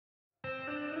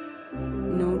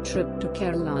road trip to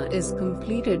Kerala is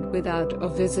completed without a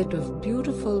visit of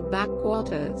beautiful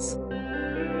backwaters.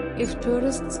 If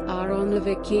tourists are on a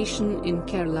vacation in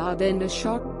Kerala, then a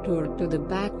short tour to the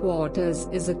backwaters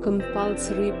is a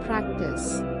compulsory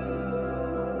practice.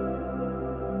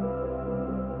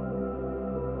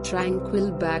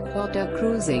 Tranquil backwater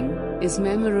cruising is a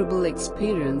memorable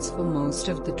experience for most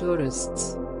of the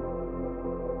tourists.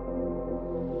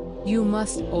 You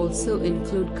must also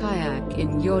include kayak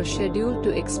in your schedule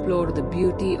to explore the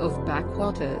beauty of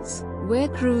backwaters, where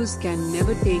cruise can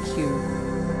never take you.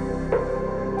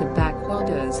 The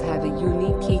backwaters have a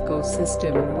unique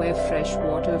ecosystem where fresh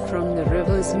water from the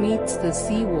rivers meets the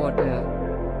seawater.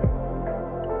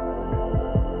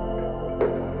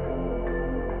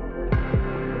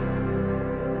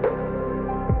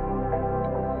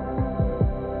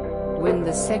 When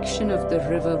the section of the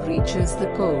river reaches the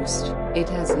coast, it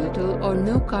has little or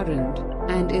no current,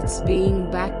 and it's being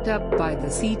backed up by the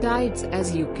sea tides,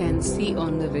 as you can see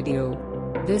on the video.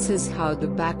 This is how the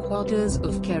backwaters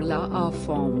of Kerala are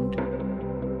formed.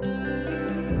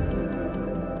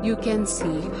 You can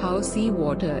see how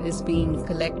seawater is being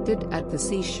collected at the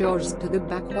seashores to the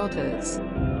backwaters.